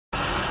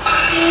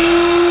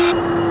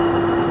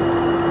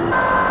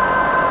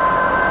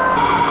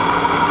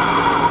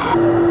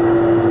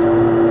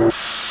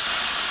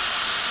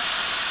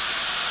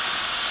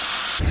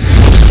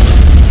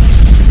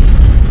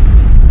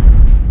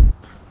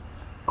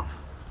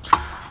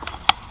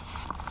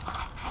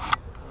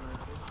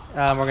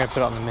We're gonna put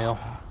it on the mill,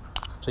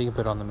 so you can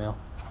put it on the mill.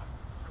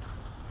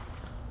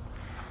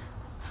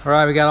 All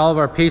right, we got all of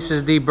our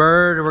pieces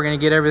deburred. We're gonna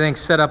get everything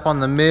set up on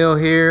the mill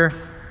here.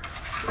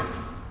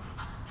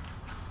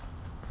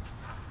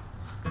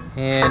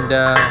 And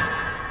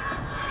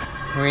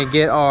we're gonna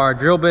get our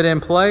drill bit in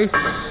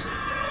place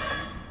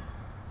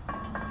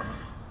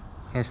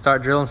and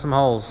start drilling some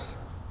holes.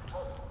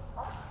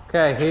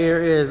 Okay, here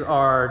is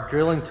our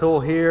drilling tool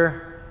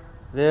here.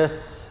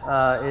 This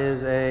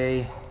is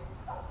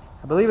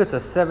I believe it's a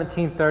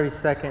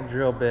 17/32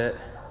 drill bit.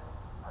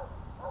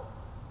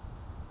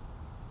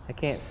 I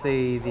can't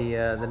see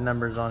the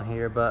numbers on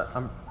here, but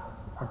I'm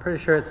pretty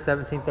sure it's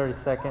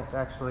 17/32.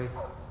 Actually,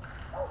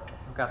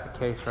 I've got the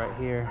case right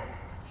here.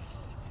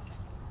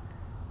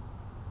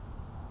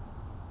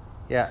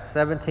 Yeah,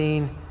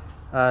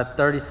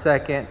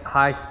 17/32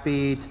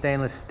 high-speed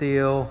stainless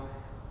steel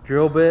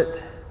drill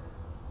bit,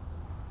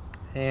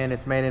 and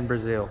it's made in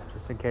Brazil,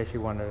 just in case you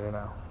wanted to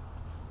know.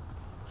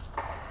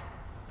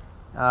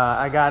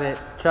 I got it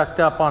chucked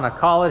up on a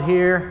collet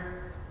here.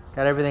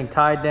 Got everything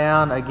tied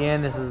down.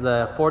 Again, this is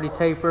the 40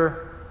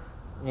 taper,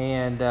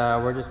 and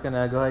we're just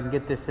gonna go ahead and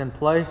get this in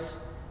place.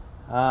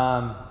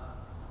 I'm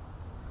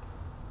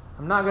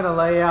not gonna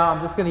lay out,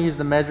 I'm just gonna use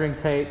the measuring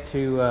tape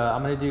to,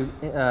 I'm gonna do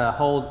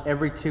holes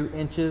every 2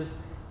 inches,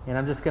 and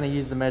I'm just gonna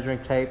use the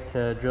measuring tape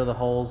to drill the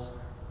holes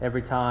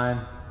every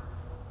time.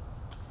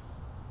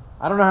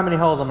 I don't know how many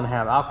holes I'm gonna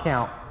have, I'll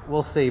count,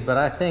 we'll see, but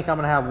I think I'm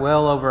gonna have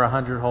well over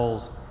 100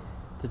 holes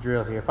to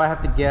drill here. If I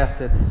have to guess,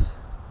 I'm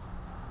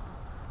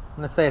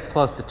gonna say it's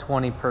close to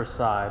 20 per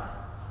side.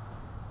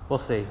 We'll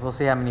see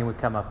how many we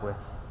come up with.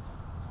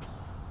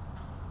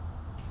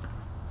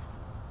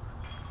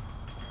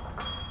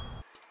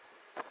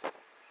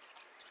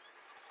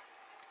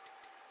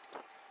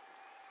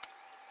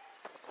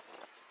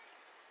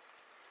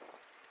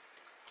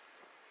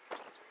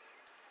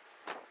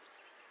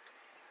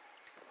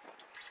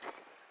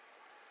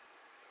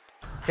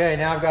 Okay,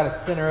 now I've got to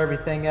center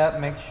everything up,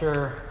 make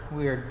sure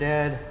we are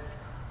dead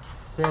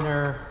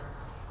center.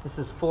 This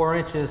is 4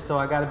 inches, so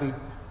I got to be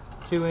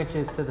 2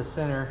 inches to the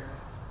center.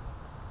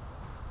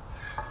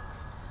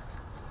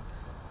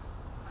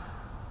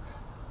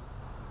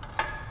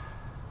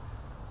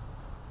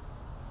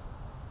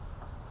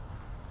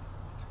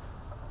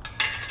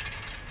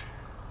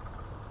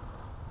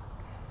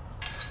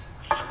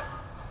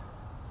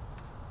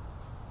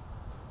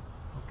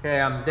 Okay,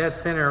 I'm dead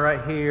center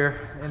right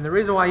here. And the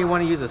reason why you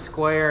want to use a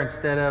square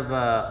instead of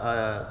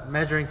a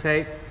measuring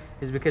tape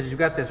is because you've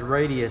got this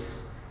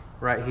radius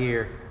right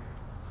here.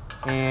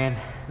 And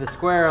the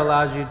square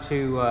allows you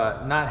to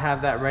not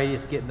have that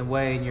radius get in the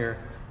way, and you're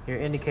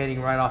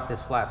indicating right off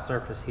this flat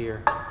surface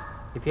here.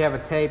 If you have a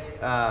tape,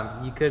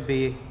 you could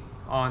be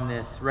on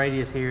this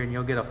radius here and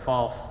you'll get a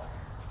false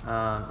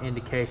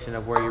indication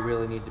of where you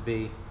really need to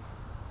be.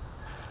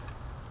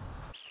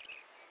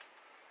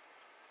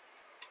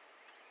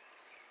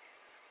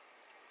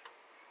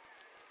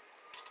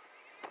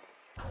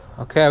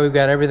 Okay, we've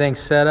got everything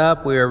set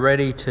up. We are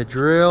ready to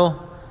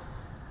drill,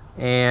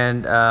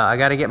 and I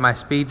got to get my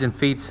speeds and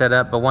feet set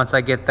up. But once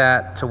I get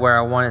that to where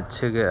I want it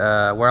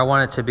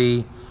to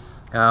be,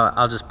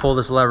 I'll just pull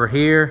this lever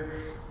here,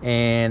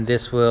 and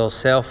this will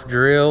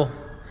self-drill.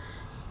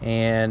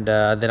 And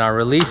then I'll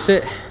release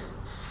it.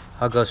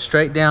 I'll go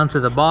straight down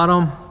to the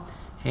bottom,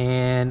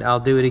 and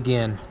I'll do it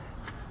again.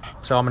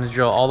 So I'm going to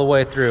drill all the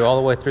way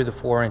through the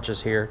 4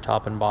 inches here,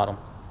 top and bottom.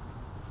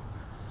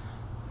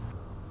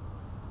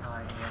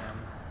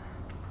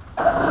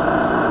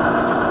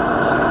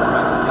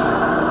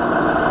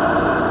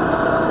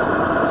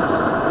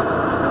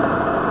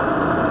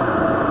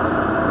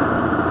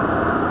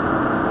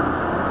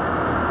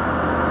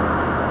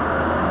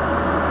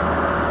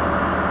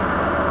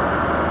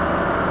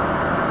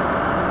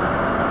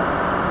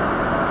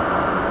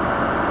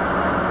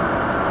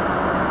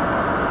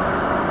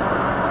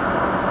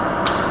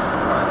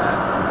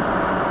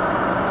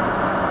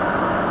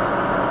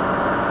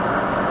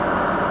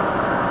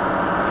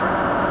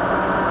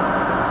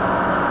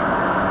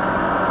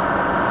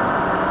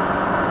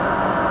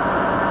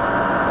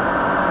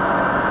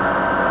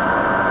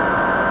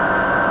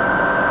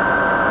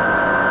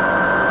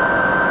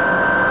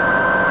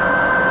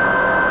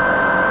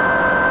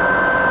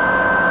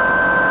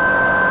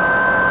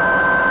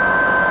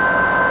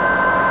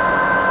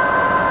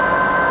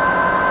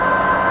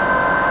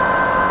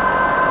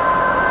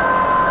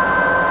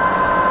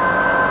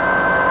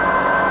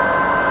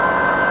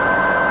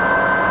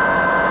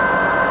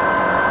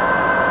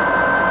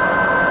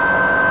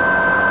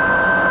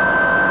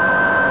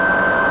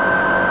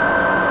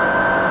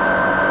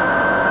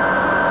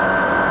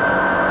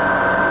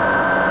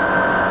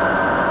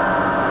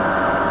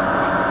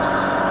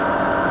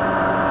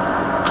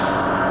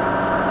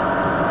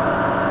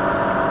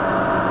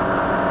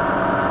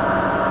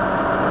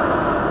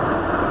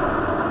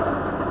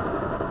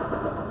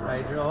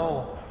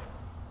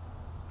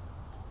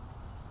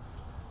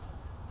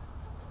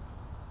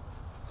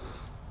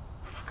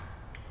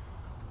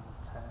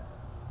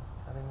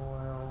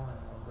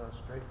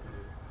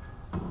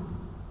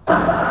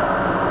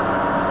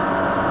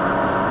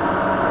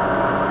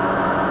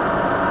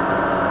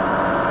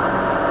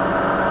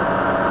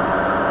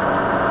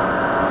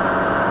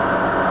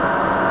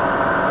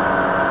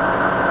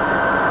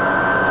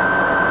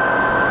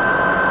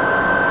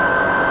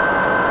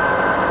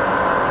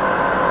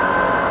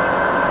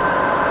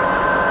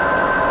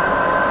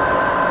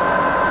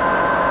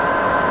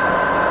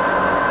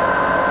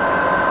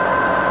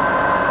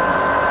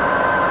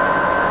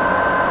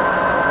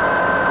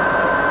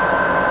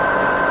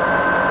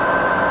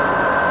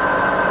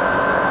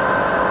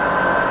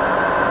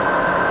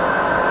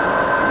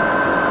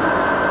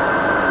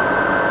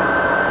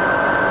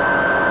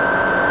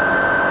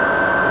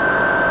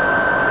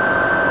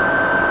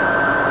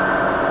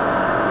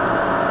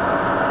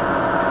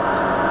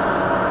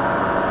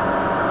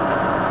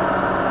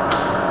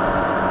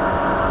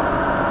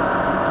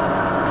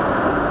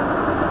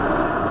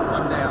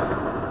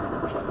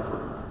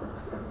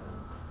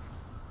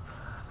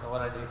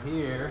 what I do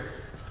here,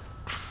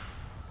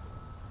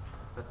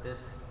 put this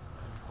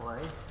in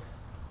place.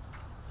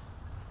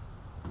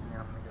 And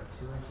now I'm going to go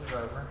 2 inches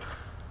over.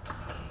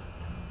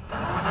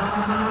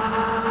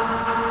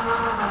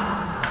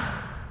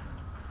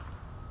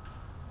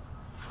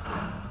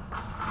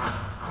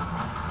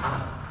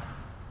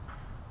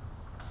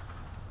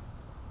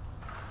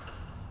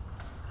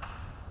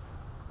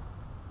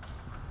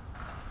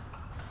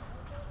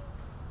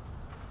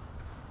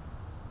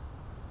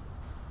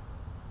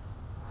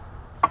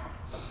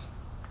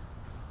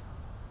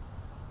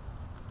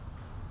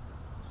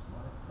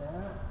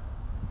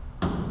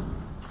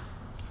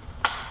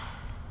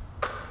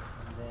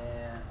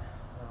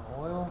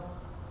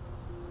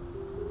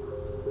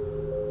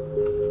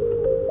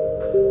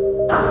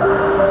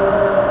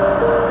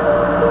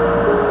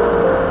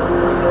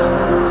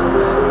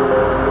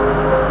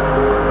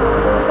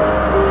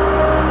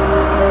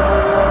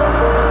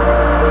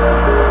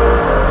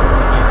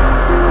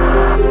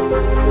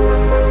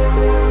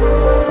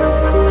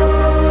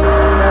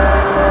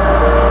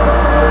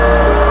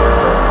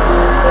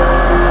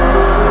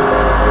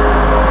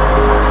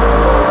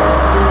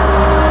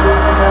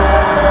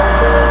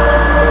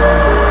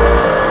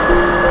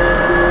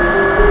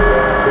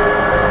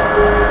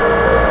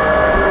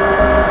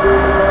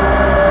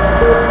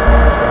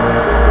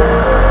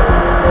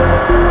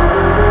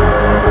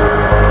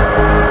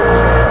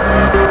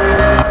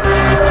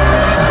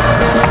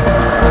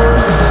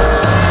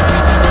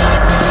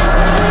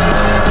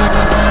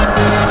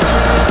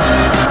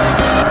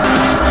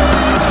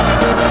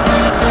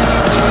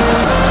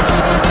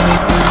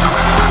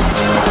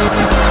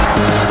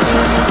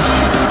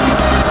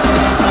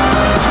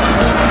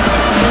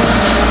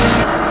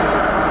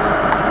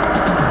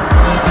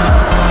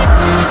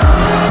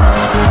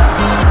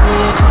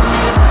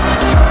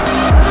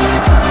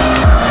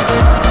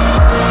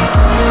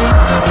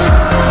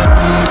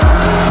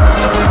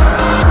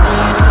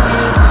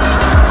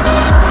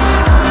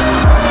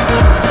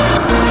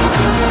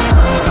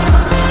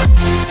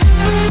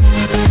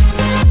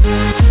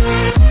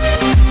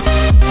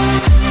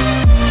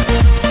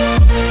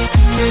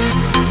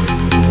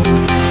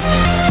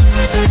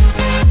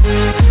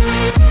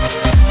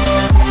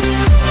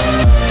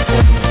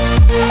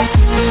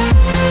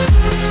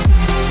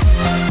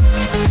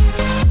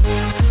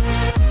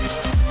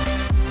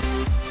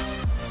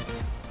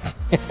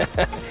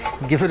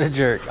 Give it a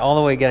jerk. All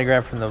the way, gotta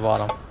grab from the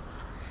bottom.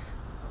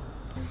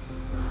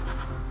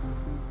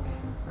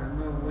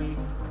 I'm a weak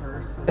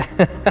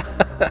person.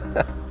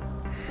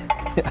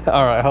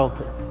 Alright, hold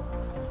this.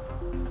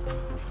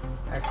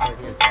 Actually,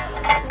 here.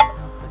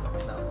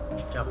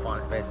 No, jump on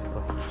it,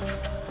 basically.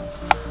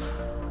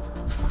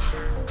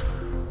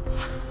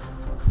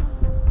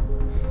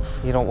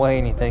 You don't weigh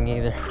anything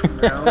either.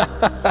 No.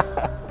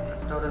 It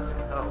still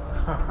doesn't help.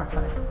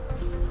 Alright.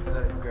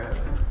 Let it grab it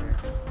here.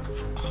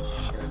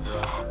 Here,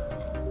 drop it.